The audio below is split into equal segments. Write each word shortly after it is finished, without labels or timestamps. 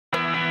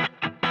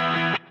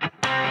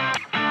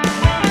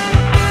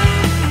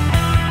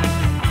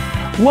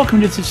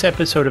Welcome to this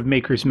episode of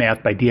Maker's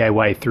Math by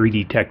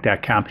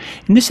DIY3DTech.com.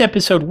 In this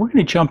episode, we're going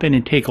to jump in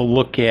and take a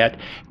look at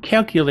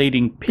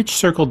calculating pitch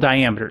circle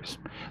diameters.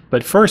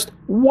 But first,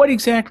 what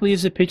exactly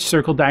is a pitch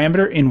circle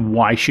diameter and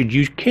why should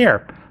you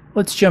care?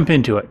 Let's jump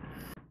into it.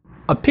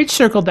 A pitch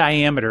circle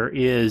diameter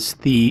is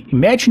the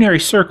imaginary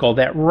circle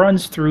that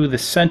runs through the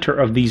center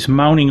of these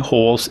mounting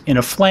holes in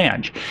a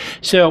flange.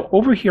 So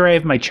over here I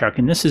have my chuck,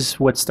 and this is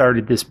what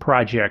started this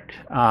project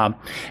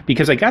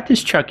because I got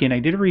this chuck in, I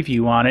did a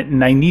review on it,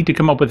 and I need to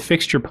come up with a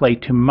fixture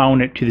plate to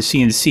mount it to the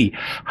CNC.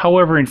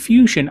 However, in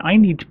Fusion, I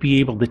need to be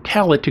able to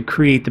tell it to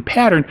create the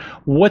pattern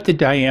what the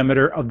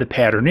diameter of the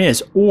pattern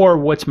is, or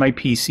what's my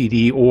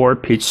PCD or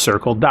pitch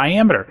circle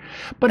diameter.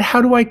 But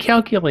how do I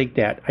calculate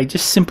that? I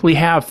just simply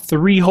have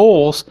three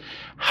holes.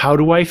 How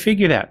do I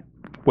figure that?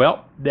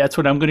 Well, that's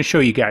what I'm going to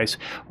show you guys.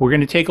 We're going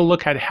to take a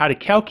look at how to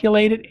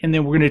calculate it, and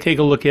then we're going to take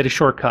a look at a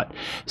shortcut.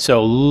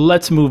 So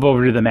let's move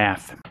over to the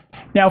math.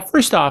 Now,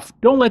 first off,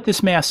 don't let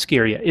this math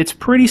scare you. It's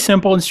pretty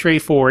simple and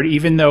straightforward,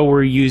 even though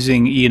we're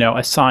using,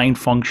 a sine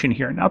function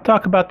here. And I'll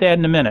talk about that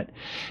in a minute.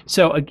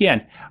 So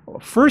again,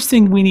 first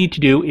thing we need to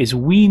do is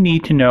we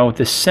need to know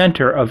the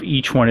center of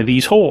each one of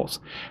these holes.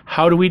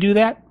 How do we do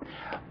that?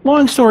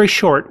 Long story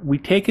short, we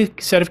take a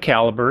set of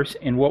calipers,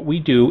 and what we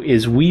do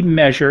is we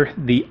measure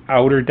the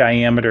outer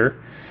diameter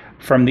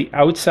from the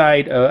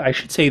outside,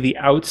 the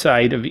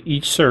outside of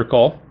each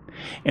circle.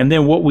 And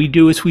then what we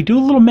do is we do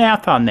a little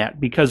math on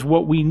that, because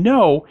what we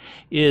know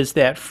is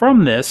that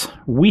from this,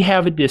 we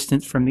have a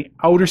distance from the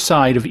outer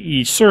side of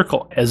each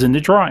circle, as in the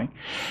drawing.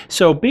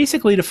 So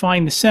basically, to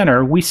find the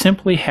center, we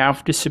simply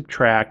have to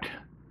subtract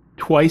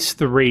twice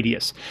the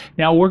radius.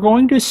 Now we're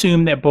going to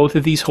assume that both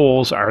of these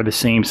holes are the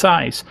same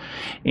size,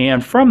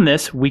 and from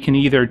this we can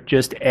either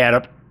just add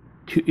up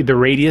to the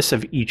radius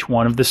of each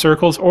one of the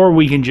circles, or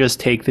we can just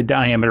take the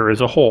diameter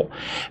as a whole.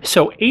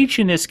 So h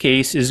in this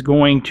case is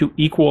going to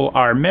equal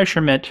our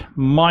measurement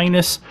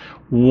minus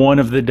one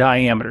of the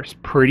diameters.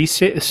 Pretty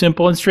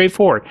simple and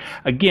straightforward.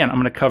 Again, I'm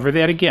going to cover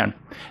that again.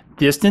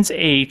 Distance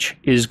h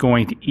is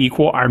going to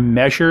equal our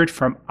measured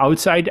from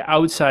outside to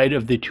outside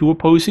of the two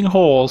opposing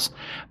holes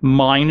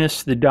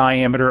minus the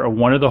diameter of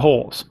one of the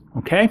holes.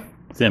 Okay?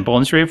 Simple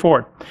and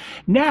straightforward.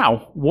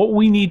 Now, what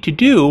we need to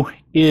do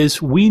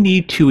is we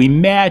need to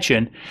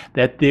imagine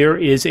that there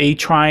is a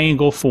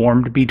triangle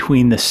formed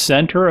between the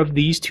center of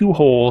these two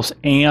holes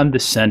and the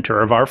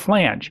center of our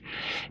flange.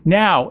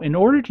 Now, in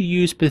order to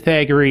use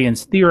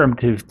Pythagorean's theorem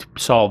to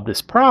solve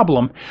this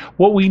problem,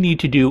 what we need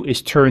to do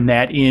is turn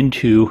that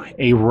into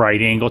a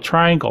right angle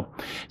triangle.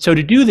 So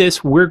to do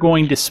this, we're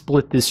going to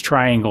split this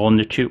triangle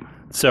into two.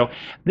 So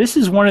this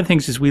is one of the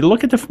things, as we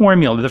look at the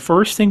formula, the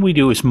first thing we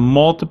do is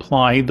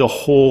multiply the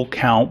hole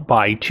count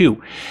by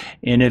 2.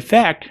 And in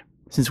fact,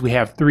 since we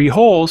have 3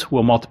 holes,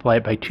 we'll multiply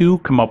it by 2,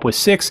 come up with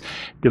 6,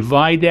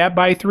 divide that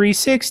by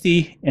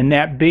 360, and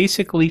that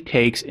basically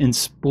takes and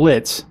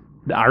splits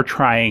our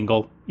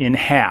triangle in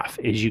half,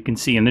 as you can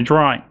see in the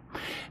drawing.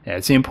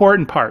 That's the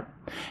important part.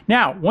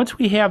 Now, once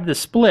we have the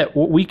split,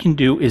 what we can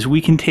do is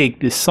we can take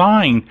the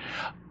sine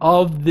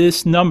of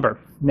this number.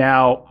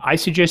 Now, I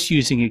suggest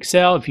using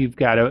Excel. If you've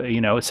got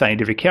a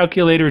scientific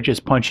calculator,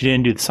 just punch it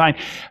in, do the sine.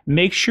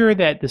 Make sure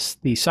that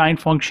the sine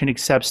function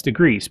accepts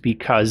degrees,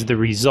 because the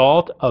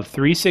result of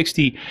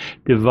 360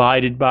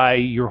 divided by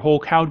your whole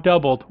count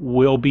doubled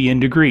will be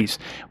in degrees.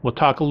 We'll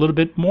talk a little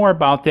bit more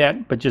about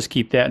that, but just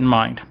keep that in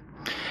mind.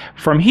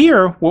 From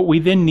here, what we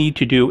then need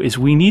to do is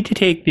we need to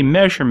take the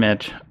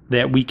measurement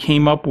that we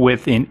came up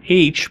with in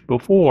h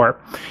before,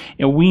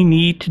 and we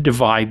need to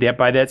divide that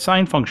by that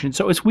sine function.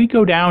 So as we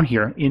go down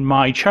here, in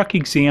my chuck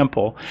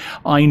example,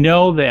 I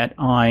know that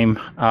I'm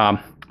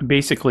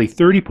basically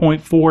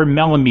 30.4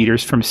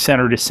 millimeters from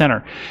center to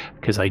center,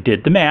 because I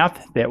did the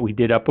math that we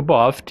did up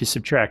above to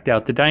subtract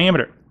out the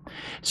diameter.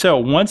 So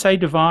once I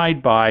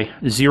divide by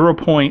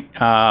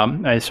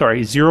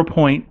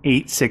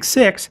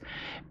 0.866,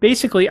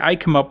 basically I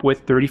come up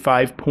with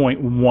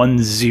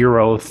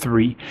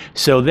 35.103.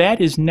 So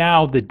that is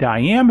now the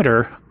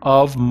diameter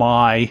of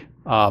my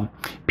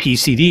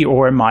PCD,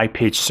 or my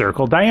pitch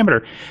circle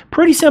diameter.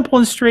 Pretty simple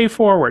and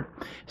straightforward.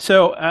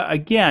 So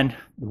again,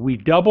 we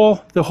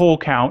double the hole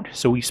count,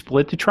 so we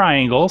split the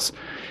triangles.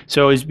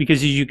 So it's because,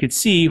 as you can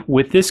see,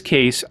 with this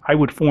case, I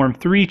would form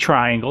 3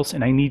 triangles,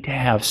 and I need to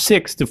have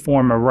 6 to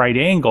form a right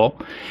angle.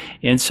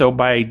 And so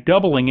by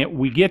doubling it,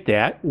 we get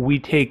that. We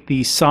take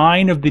the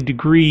sine of the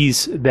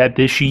degrees that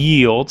this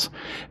yields,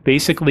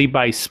 basically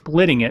by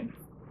splitting it,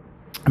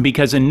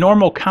 because in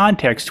normal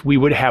context we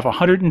would have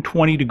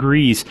 120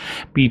 degrees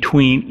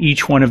between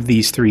each one of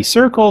these 3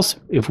 circles.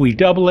 If we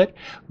double it,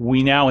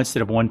 we now,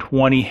 instead of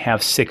 120,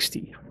 have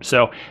 60.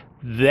 So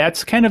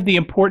that's kind of the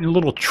important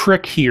little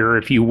trick here,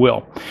 if you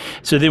will.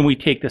 So then we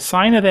take the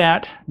sine of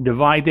that,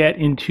 divide that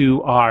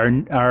into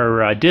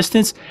our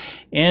distance,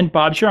 and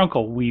Bob's your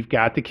uncle. We've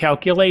got the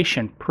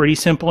calculation. Pretty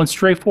simple and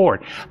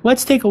straightforward.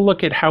 Let's take a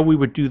look at how we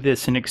would do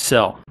this in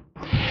Excel.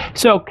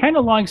 So, kind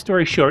of long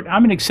story short,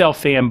 I'm an Excel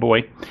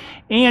fanboy.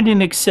 And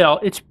in Excel,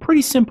 it's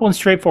pretty simple and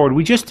straightforward.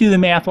 We just do the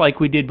math like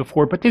we did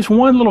before, but there's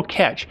one little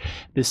catch.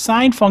 The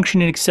sine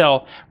function in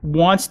Excel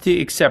wants to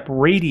accept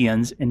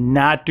radians and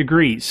not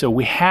degrees. So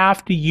we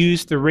have to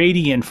use the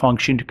radian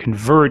function to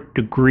convert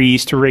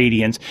degrees to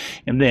radians.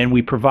 And then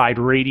we provide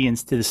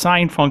radians to the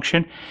sine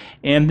function.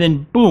 And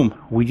then, boom,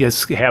 we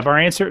just have our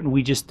answer, and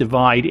we just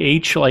divide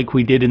h like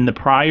we did in the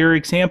prior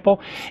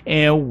example,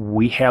 and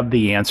we have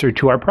the answer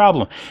to our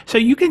problem. So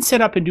you can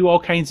set up and do all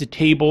kinds of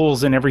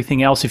tables and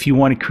everything else if you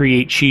want to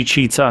create cheat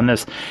sheets on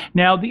this.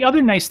 Now, the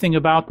other nice thing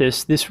about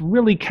this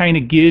really kind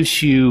of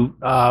gives you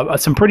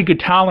some pretty good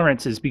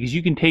tolerances, because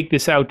you can take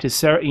this out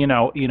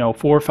to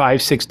 4,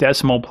 5, 6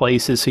 decimal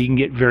places, so you can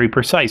get very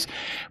precise.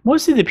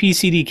 Most of the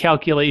PCD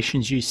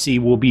calculations you see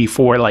will be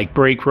for like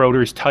brake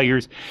rotors,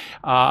 tires,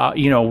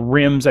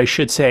 rims, I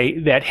should say,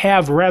 that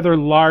have rather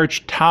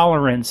large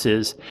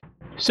tolerances.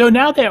 So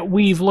now that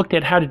we've looked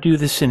at how to do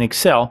this in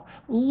Excel,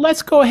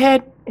 let's go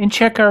ahead and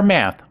check our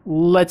math.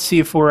 Let's see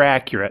if we're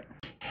accurate.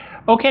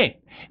 Okay,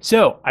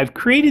 so I've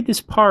created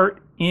this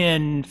part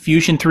in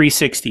Fusion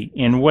 360,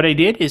 and what I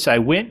did is I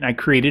went and I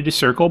created a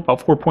circle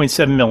about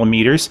 4.7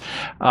 millimeters,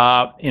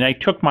 and I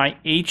took my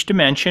H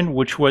dimension,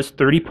 which was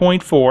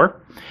 30.4,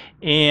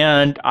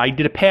 and I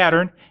did a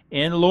pattern.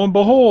 And lo and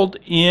behold,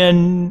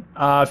 in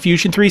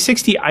Fusion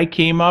 360, I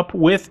came up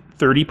with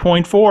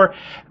 30.4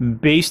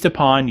 based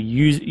upon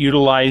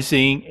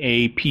utilizing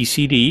a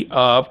PCD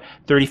of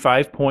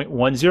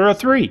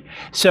 35.103.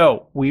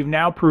 So we've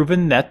now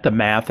proven that the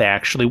math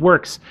actually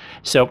works.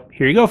 So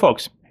here you go,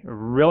 folks.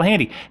 Real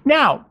handy.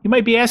 Now, you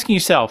might be asking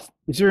yourself,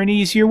 is there an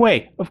easier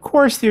way? Of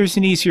course there's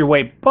an easier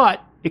way, but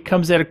it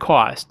comes at a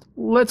cost.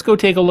 Let's go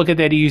take a look at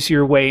that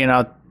easier way, and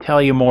I'll tell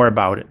you more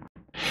about it.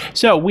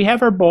 So we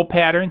have our bolt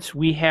patterns.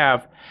 We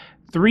have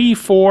 3,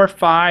 4,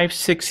 5,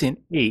 6, and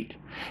 8.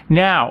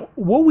 Now,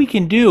 what we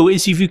can do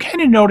is, if you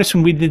kind of notice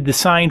when we did the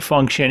sine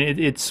function,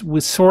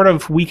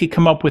 we could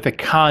come up with a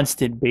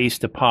constant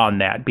based upon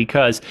that,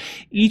 because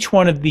each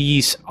one of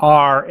these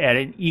are at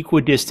an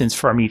equidistance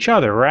from each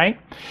other, right?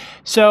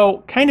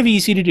 So kind of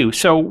easy to do.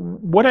 So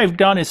what I've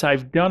done is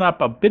I've done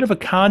up a bit of a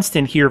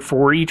constant here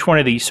for each one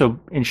of these. So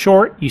in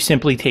short, you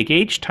simply take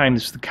h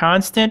times the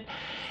constant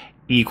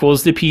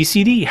equals the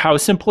PCD. How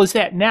simple is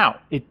that? Now,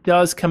 it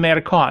does come at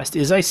a cost.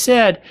 As I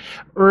said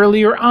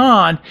earlier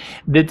on,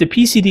 that the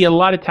PCD a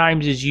lot of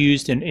times is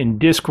used in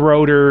disc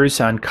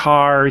rotors, on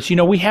cars.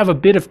 We have a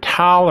bit of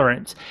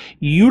tolerance.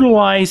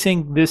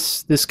 Utilizing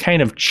this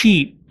kind of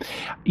cheat,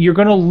 you're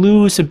going to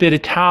lose a bit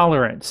of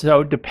tolerance.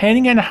 So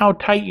depending on how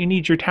tight you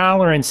need your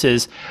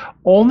tolerances,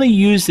 only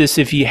use this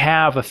if you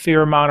have a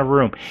fair amount of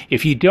room.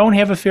 If you don't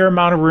have a fair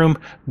amount of room,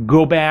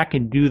 go back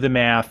and do the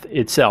math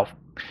itself.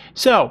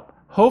 So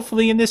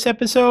hopefully in this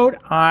episode,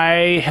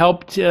 I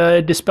helped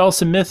dispel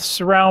some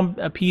myths around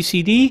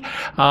PCD,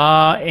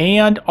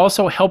 and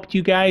also helped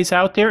you guys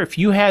out there. If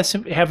you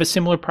have a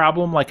similar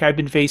problem like I've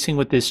been facing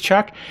with this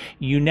chuck,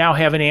 you now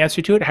have an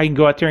answer to it, how you can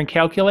go out there and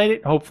calculate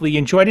it. Hopefully you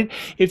enjoyed it.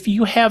 If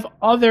you have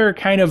other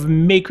kind of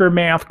maker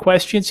math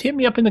questions, hit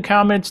me up in the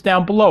comments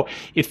down below.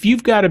 If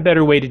you've got a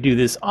better way to do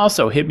this,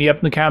 also hit me up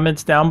in the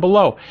comments down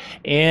below.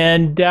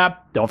 And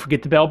don't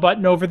forget the bell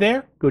button over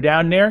there. Go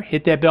down there,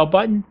 hit that bell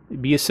button,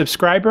 be a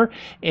subscriber,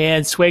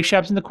 and Swag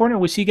Shop's in the corner.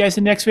 We'll see you guys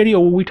in the next video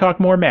where we talk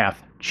more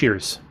math.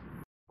 Cheers.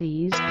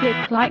 Please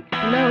click like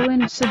below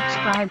and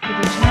subscribe to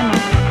the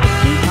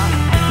channel.